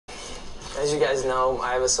As you guys know,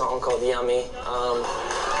 I have a song called Yummy.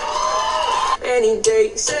 Any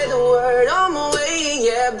day, say the word, on my way,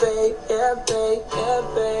 yeah, babe, yeah, babe, yeah,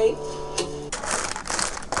 babe.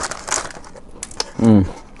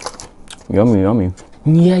 Yummy, yummy.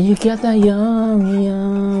 Yeah, you got that yummy,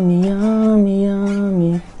 yummy, yummy,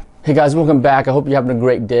 yummy. Hey guys, welcome back. I hope you're having a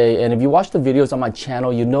great day. And if you watch the videos on my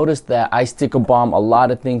channel, you notice that I Stickerbomb a lot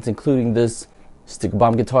of things, including this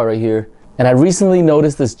Stickerbomb guitar right here. And I recently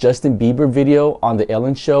noticed this Justin Bieber video on the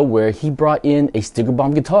Ellen show where he brought in a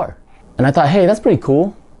Stickerbomb guitar. And I thought, hey, that's pretty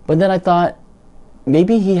cool. But then I thought,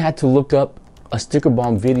 maybe he had to look up a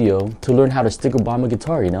Stickerbomb video to learn how to Stickerbomb a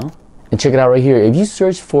guitar, you know? And check it out right here. If you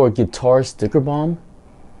search for guitar Stickerbomb,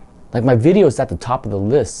 like my video is at the top of the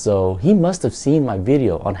list, so he must have seen my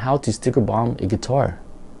video on how to Stickerbomb a guitar.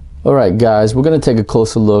 Alright guys, we're going to take a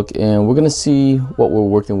closer look and we're going to see what we're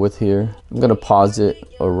working with here. I'm going to pause it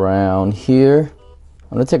around here.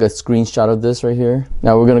 I'm going to take a screenshot of this right here.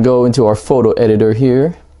 Now we're going to go into our photo editor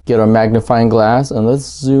here, get our magnifying glass, and let's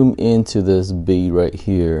zoom into this bee right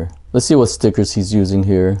here. Let's see what stickers he's using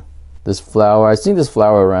here. This flower, I've seen this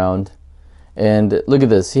flower around. And look at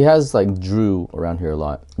this, he has like Drew around here a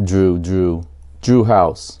lot. Drew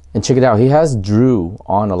house. And check it out, he has Drew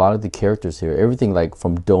on a lot of the characters here. Everything like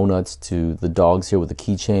from donuts to the dogs here with the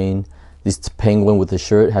keychain. This penguin with the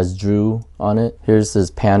shirt has Drew on it. Here's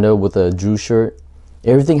this panda with a Drew shirt.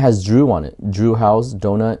 Everything has Drew on it. Drew house,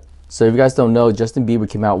 donut. So if you guys don't know, Justin Bieber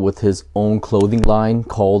came out with his own clothing line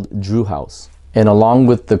called Drew House. And along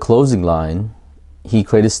with the clothing line, he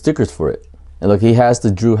created stickers for it. And look, he has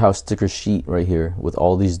the Drew House sticker sheet right here with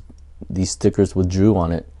all these stickers with Drew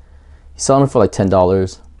on it. He's selling it for like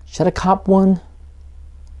 $10. Should I cop one?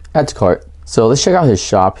 Add to cart. So let's check out his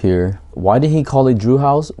shop here. Why did he call it Drew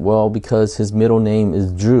House? Well, because his middle name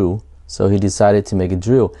is Drew, so he decided to make it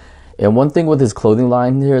Drew. And one thing with his clothing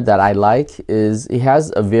line here that I like is he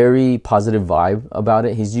has a very positive vibe about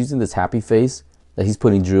it. He's using this happy face that he's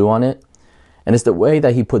putting Drew on it. And it's the way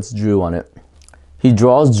that he puts Drew on it. He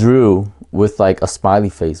draws Drew with like a smiley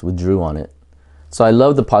face with Drew on it. So I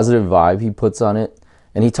love the positive vibe he puts on it.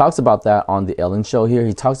 And he talks about that on the Ellen show here.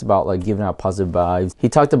 He talks about like giving out positive vibes. He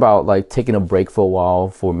talked about like taking a break for a while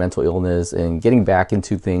for mental illness and getting back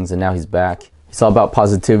into things, and now he's back. It's all about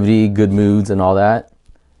positivity, good moods and all that.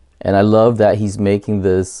 And I love that he's making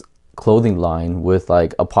this clothing line with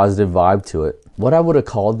like a positive vibe to it. What I would have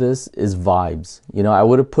called this is vibes. You know, I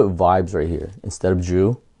would have put vibes right here instead of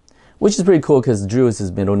Drew, which is pretty cool because Drew is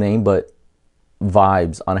his middle name, but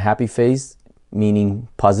vibes on a happy face, meaning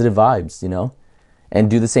positive vibes, you know? And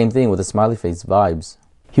do the same thing with a smiley face, vibes.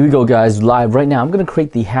 Here we go guys, live right now. I'm gonna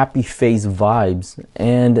create the happy face vibes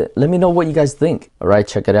and let me know what you guys think. All right,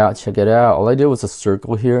 check it out, check it out. All I did was a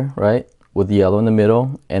circle here, right? With yellow in the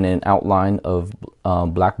middle and an outline of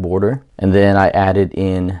black border. And then I added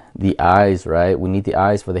in the eyes, right? We need the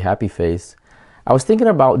eyes for the happy face. I was thinking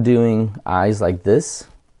about doing eyes like this,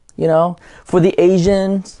 you know, for the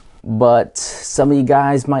Asians, but some of you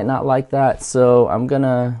guys might not like that, so I'm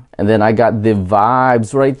gonna, and then I got the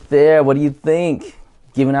vibes right there. What do you think?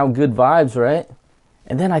 Giving out good vibes, right?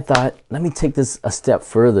 And then I thought, let me take this a step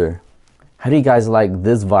further. How do you guys like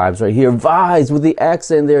this vibes right here? Vibes with the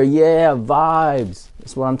X in there. Yeah, vibes.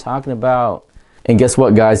 That's what I'm talking about. And guess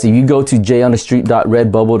what guys, if you go to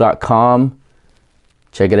jayonthestreet.redbubble.com,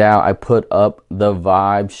 check it out. I put up the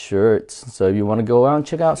vibe shirts. So if you want to go out and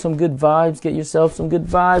check out some good vibes, get yourself some good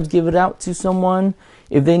vibes, give it out to someone.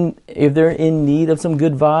 If they're in need of some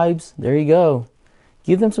good vibes, there you go.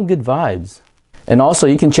 Give them some good vibes. And also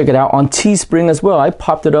you can check it out on Teespring as well. I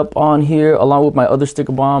popped it up on here along with my other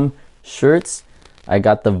Stickerbomb shirts. I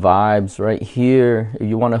got the vibes right here. If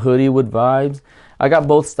you want a hoodie with vibes, I got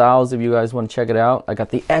both styles if you guys want to check it out. I got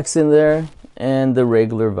the X in there and the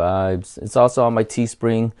regular vibes. It's also on my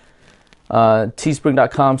Teespring,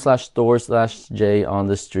 teespring.com/store/Jay on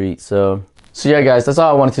the street. So yeah guys, that's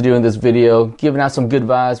all I wanted to do in this video, giving out some good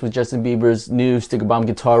vibes with Justin Bieber's new Stickerbomb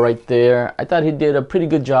guitar right there. I thought he did a pretty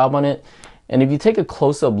good job on it. And if you take a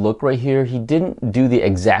close-up look right here, he didn't do the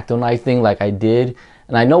X-Acto knife thing like I did.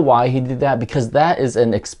 And I know why he did that, because that is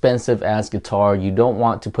an expensive ass guitar. You don't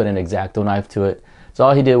want to put an X-Acto knife to it. So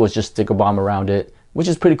all he did was just Stickerbomb around it, which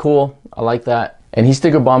is pretty cool. I like that. And he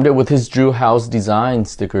Stickerbombed it with his Drew House design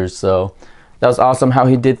stickers. So that was awesome how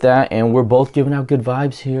he did that. And we're both giving out good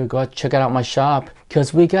vibes here. Go out, check out my shop,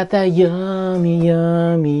 because we got that yummy,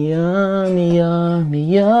 yummy, yummy, yummy,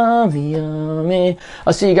 yummy, yummy.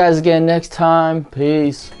 I'll see you guys again next time.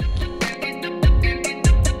 Peace.